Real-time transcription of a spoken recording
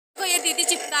दीदी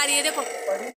चिपका रही है, देखो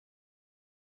मेरे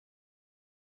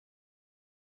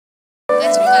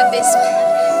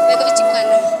को भी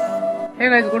चिपकाना है। Hey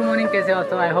guys, good morning. कैसे हो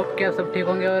सब? आई होप कि आप सब ठीक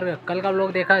होंगे। और कल का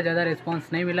व्लॉग देखा, ज़्यादा रिस्पांस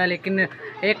नहीं मिला, लेकिन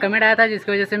एक कमेंट आया था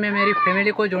जिसकी वजह से मैं मेरी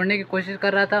फैमिली को जोड़ने की कोशिश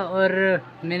कर रहा था और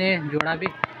मैंने जोड़ा भी।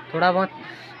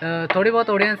 थोड़ी बहुत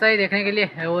ऑडियंस आई देखने के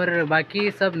लिए और बाकी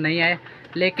सब नहीं आए।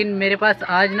 लेकिन मेरे पास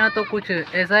आज ना तो कुछ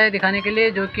ऐसा है दिखाने के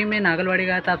लिए, जो कि मैं नागलवाड़ी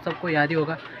गया था, आप सबको याद ही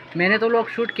होगा। मैंने तो व्लॉग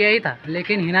शूट किया ही था,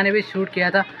 लेकिन हिना ने भी शूट किया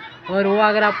था, और वो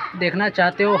अगर आप देखना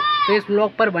चाहते हो तो इस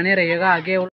व्लॉग पर बने रहिएगा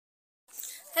आगे।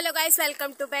 Hello guys,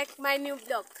 welcome to back my new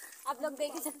blog. आप लोग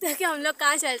देख ही सकते हो कि हम लोग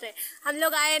कहाँ चल रहे हैं। हम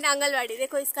लोग आए हैं आंगनवाड़ी,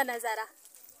 देखो इसका नज़ारा।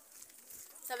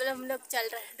 सब लोग हम लोग चल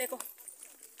रहे हैं, देखो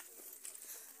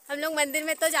हम लोग मंदिर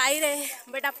में तो जा ही रहे हैं,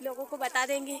 बट आप लोगों को बता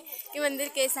देंगे कि मंदिर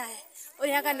कैसा है। और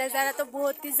यहाँ का नज़ारा तो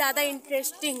बहुत ही ज़्यादा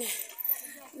इंटरेस्टिंग है।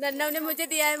 नन्ना ने मुझे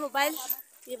दिया है मोबाइल,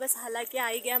 ये बस हालांकि आ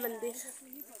ही गया मंदिर।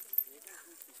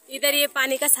 इधर ये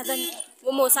पानी का साधन,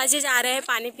 वो मौसा जी जा रहे हैं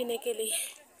पानी पीने के लिए।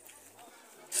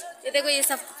 ये देखो ये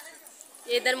सब,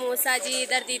 ये इधर मौसा जी,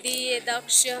 इधर दीदी, ये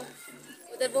दक्ष,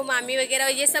 उधर वो मामी वगैरह,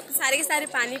 ये सब सारे के सारे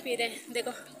पानी पी रहे हैं।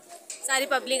 देखो सारी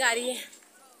पब्लिक आ रही है।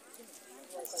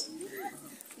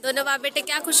 दोनों बाप बेटे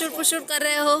क्या खुशुर फुशुर कर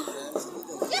रहे हो?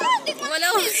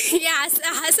 बोलो। ये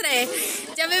हंस रहे हैं।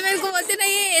 जब मैं इनको बोलती ना,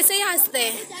 ये ऐसे ही हंसते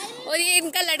हैं। और ये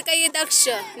इनका लड़का, ये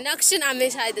नक्श नाम है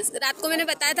शायद इसका। रात को मैंने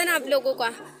बताया था ना आप लोगों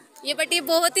का ये, बट ये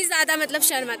बहुत ही ज़्यादा मतलब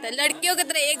शर्माता है, लड़कियों की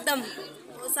तरह एकदम।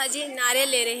 मौसा जी नारियल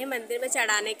ले रहे हैं मंदिर में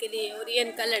चढ़ाने के लिए, और ये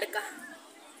इनका लड़का,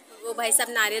 वो भाई सब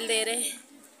नारियल दे रहे हैं।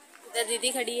 इधर दीदी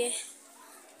खड़ी है,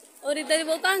 और इधर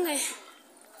वो कहाँ गए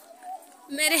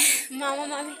मेरे मामा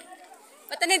मामी,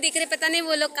 पता नहीं दिख रहे, पता नहीं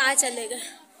वो लोग कहाँ चले गए।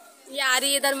 ये आ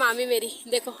रही है इधर मामी मेरी,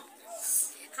 देखो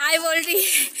हाय बोल रही है।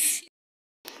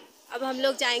 अब हम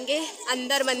लोग जाएंगे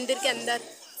अंदर, मंदिर के अंदर,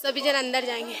 सभी जन अंदर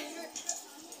जाएंगे।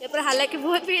 यहाँ पर हालांकि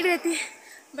बहुत भीड़ रहती है,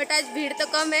 बट आज भीड़ तो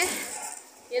कम है।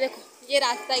 ये देखो ये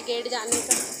रास्ता है गेट जाने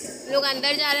का, लोग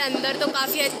अंदर जा रहे हैं। अंदर तो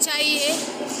काफ़ी अच्छा ही है।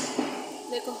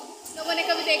 देखो लोगों ने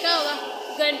कभी देखा होगा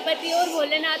गणपति और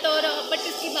भोलेनाथ, और बट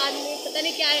इसकी बाद में पता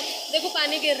नहीं क्या है। देखो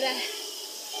पानी गिर रहा है,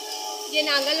 ये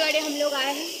नांगलवाड़ी हम लोग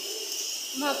आए हैं,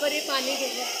 वहाँ पर ये पानी गिर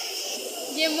रहा है।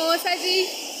 ये मौसा जी,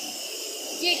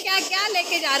 ये क्या क्या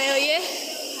लेके जा रहे हो?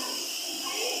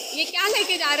 ये क्या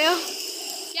लेके जा रहे हो?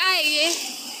 क्या है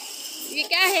ये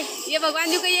क्या है? ये भगवान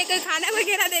जी को ये कोई खाना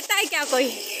वगैरह देता है क्या कोई?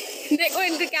 देखो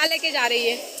इनको क्या लेके जा रही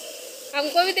है।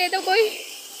 हमको भी दे दो कोई,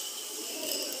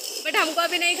 बट हमको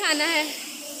अभी नहीं खाना है।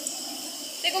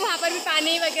 देखो वहाँ पर भी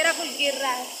पानी वगैरह कुछ गिर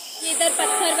रहा है। ये इधर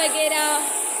पत्थर वगैरह,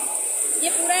 ये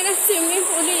पूरा ना स्विमिंग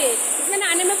पूल ही है, इसमें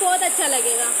नहाने में बहुत अच्छा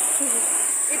लगेगा।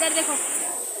 इधर देखो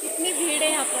कितनी भीड़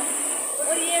है यहाँ पर,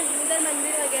 और ये इधर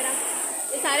मंदिर वगैरह,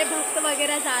 ये सारे भक्त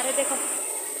वगैरह जा रहे, देखो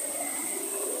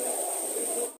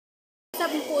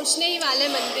सब पहुँचने ही वाले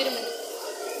मंदिर में,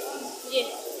 ये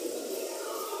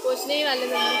पहुँचने ही वाले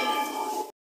मंदिर में।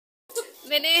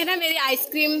 मैंने ना मेरी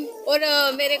आइसक्रीम और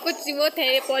मेरे कुछ वो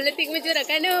थे पॉलिथीन में जो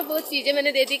रखा है ना, वो बहुत चीज़ें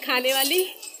मैंने दे दी खाने वाली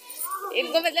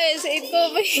इनको। मतलब ऐसे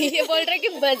इनको ये बोल रहे कि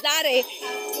बाजार है,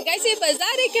 कैसे ये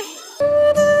बाजार है क्या?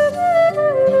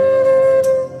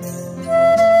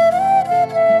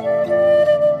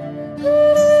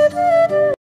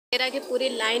 मेरा की पूरी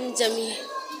लाइन जमी है,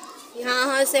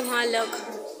 यहाँ से वहाँ लोग,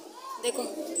 देखो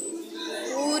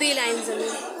पूरी लाइन जमी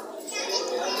है।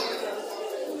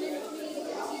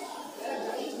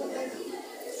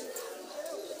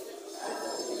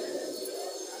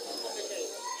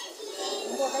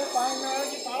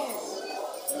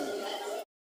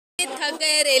 थक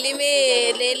गए रैली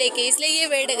में ले लेके, इसलिए ये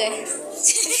बैठ गए।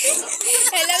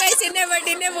 हेलो गाइस, इन्हें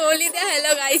बटी ने बोल ही दिया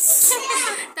hello guys.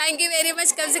 Thank you very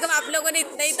much, कम से कम आप लोगों ने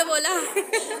इतना ही तो बोला।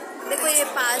 देखो ये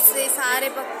पास से सारे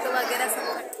भक्त वगैरह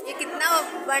सब, ये कितना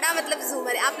बड़ा मतलब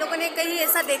झूमर है। आप लोगों ने कहीं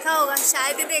ऐसा देखा होगा,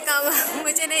 शायद ही देखा होगा,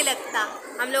 मुझे नहीं लगता।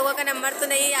 हम लोगों का नंबर तो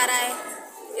नहीं आ रहा है,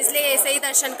 इसलिए ऐसे ही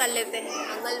दर्शन कर लेते हैं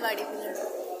आंगनवाड़ी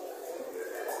में।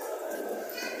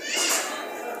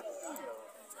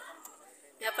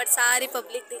 यहाँ पर सारी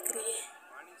पब्लिक देख रही है।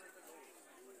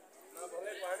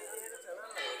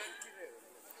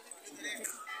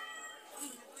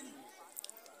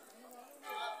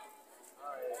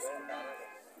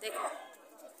 देखो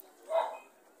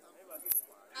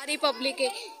सारी पब्लिक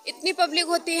है, इतनी पब्लिक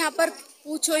होती है यहाँ पर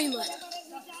पूछो ही मत।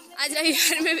 आज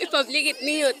रविवार में भी पब्लिक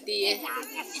इतनी ही होती है।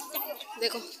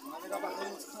 देखो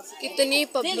कितनी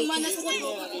पब्लिक है,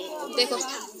 देखो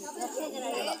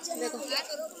देखो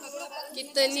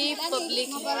कितनी पब्लिक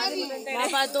है।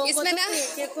 इसमें ना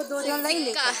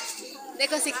सिक्का,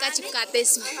 देखो सिक्का चिपकाते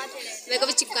इसमें, मेरे को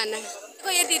भी चिपकाना है। देखो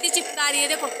ये दीदी चिपका रही है,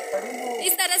 देखो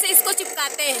इस तरह से इसको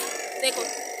चिपकाते हैं। देखो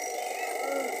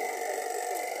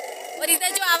और इधर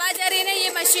जो आवाज़ आ रही है ना, ये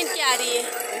मशीन की आ रही है।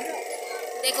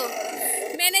 देखो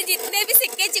मैंने जितने भी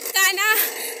सिक्के चिपका ना,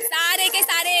 सारे के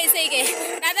सारे ऐसे ही गए।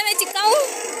 दादा मैं चिपकाऊं?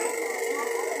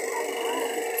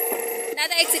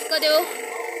 दादा एक सिक्को दो।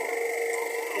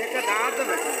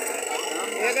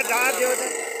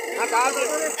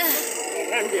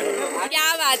 क्या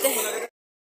बात है,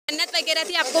 जन्नत वगैरह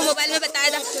थी, आपको मोबाइल में बताया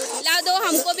था। ला दो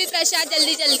हमको भी प्रसाद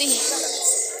जल्दी जल्दी।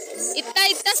 इतना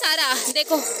इतना सारा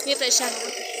देखो ये प्रसाद,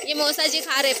 ये मौसा जी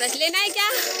खा रहे। प्रसाद लेना है क्या?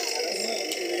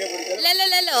 ले लो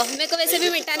ले लो, मेरे को वैसे भी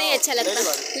मीठा नहीं अच्छा लगता।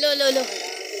 लो लो लो,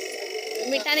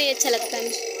 मीठा नहीं अच्छा लगता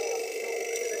मुझे।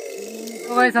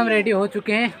 तो गाइस हम रेडी हो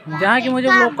चुके हैं, जहाँ की मुझे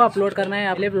ब्लॉग को अपलोड करना है।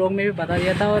 अगले ब्लॉग में भी बता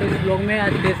दिया था और इस ब्लॉग में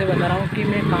आज फिर से बता रहा हूँ कि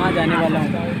मैं कहाँ जाने वाला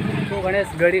हूँ। तो गणेश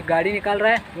गाड़ी निकाल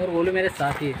रहा है और बोलू मेरे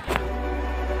साथ ही है।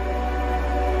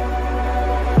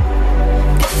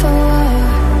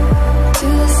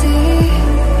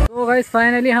 तो गाइस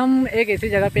फाइनली हम एक ऐसी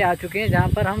जगह पे आ चुके हैं जहाँ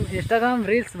पर हम इंस्टाग्राम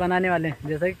रील्स बनाने वाले हैं।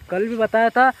 जैसा कि कल भी बताया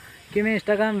था कि मैं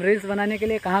इंस्टाग्राम रील्स बनाने के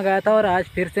लिए कहाँ गया था, और आज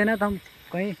फिर से ना तो हम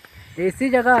कहीं ऐसी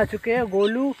जगह आ चुके हैं,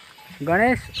 गोलू,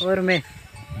 गणेश और मैं,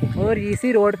 और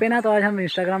इसी रोड पे ना तो आज हम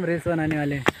इंस्टाग्राम रील्स बनाने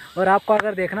वाले हैं। और आपको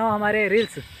अगर देखना हो हमारे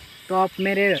रील्स तो आप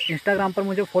मेरे इंस्टाग्राम पर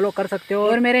मुझे फॉलो कर सकते हो,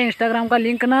 और मेरे इंस्टाग्राम का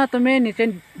लिंक ना तो मैं नीचे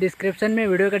डिस्क्रिप्शन में,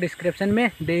 वीडियो के डिस्क्रिप्शन में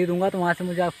दे ही दूंगा, तो वहाँ से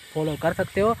मुझे आप फॉलो कर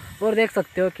सकते हो और देख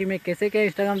सकते हो कि मैं कैसे क्या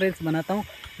इंस्टाग्राम रील्स बनाता हूँ।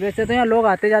 वैसे तो यहाँ लोग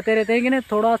आते जाते रहते हैं कि नहीं,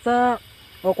 थोड़ा सा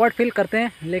ऑकवर्ड फील करते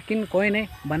हैं, लेकिन कोई नहीं,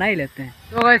 बना ही लेते हैं।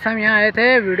 तो गाइस हम यहाँ आए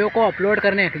थे वीडियो को अपलोड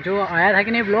करने, जो आया था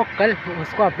कि नहीं ब्लॉग कल,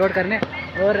 उसको अपलोड करने।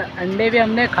 और अंडे भी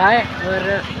हमने खाए,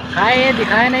 और खाए ये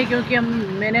दिखाए नहीं क्योंकि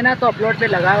मैंने ना तो अपलोड पे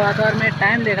लगाया हुआ था और मैं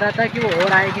टाइम देख रहा था कि वो हो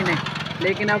रहा है कि नहीं,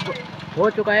 लेकिन अब हो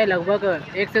चुका है।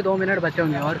 लगभग 1 से 2 मिनट बचे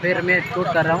होंगे और फिर मैं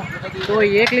शूट कर रहा हूँ। तो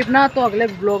ये क्लिप ना तो अगले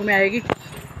ब्लॉग में आएगी।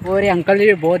 और ये अंकल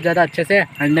जी बहुत ज़्यादा अच्छे से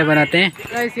अंडे बनाते हैं।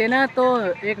 गाइस ये ना तो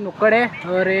एक नुक्कड़ है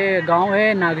और ये गांव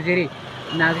है नागजिरी,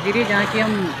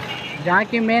 जहाँ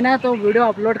की मैं ना तो वीडियो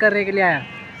अपलोड करने के लिए आया।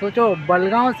 सोचो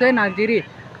बलगांव से नागजिरी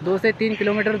 2 से 3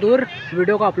 किलोमीटर दूर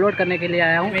वीडियो को अपलोड करने के लिए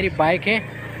आया हूँ। मेरी बाइक है,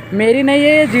 मेरी नहीं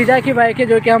है, ये जीजा की बाइक है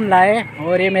जो कि हम लाए,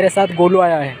 और ये मेरे साथ गोलू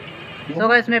आया है। तो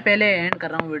गाइस मैं पहले एंड कर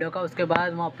रहा हूँ वीडियो का, उसके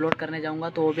बाद मैं अपलोड करने जाऊँगा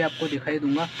तो वो भी आपको दिखाई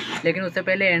दूंगा, लेकिन उससे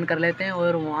पहले एंड कर लेते हैं।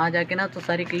 और वहाँ जाके ना तो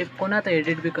सारी क्लिप को ना तो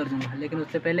एडिट भी कर दूंगा, लेकिन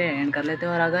उससे पहले एंड कर लेते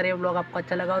हैं। और अगर ये ब्लॉग आपको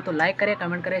अच्छा लगा हो तो लाइक करें,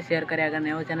 कमेंट करें, शेयर करें। अगर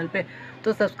नए हो चैनल पे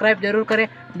तो सब्सक्राइब जरूर करें,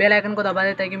 बेल आइकन को दबा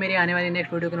दें ताकि मेरी आने वाली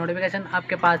नेक्स्ट वीडियो की नोटिफिकेशन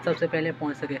आपके पास सबसे पहले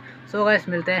पहुँच सके। सो गाइस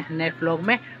मिलते हैं नेक्स्ट ब्लॉग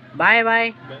में। Bye bye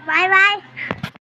bye bye.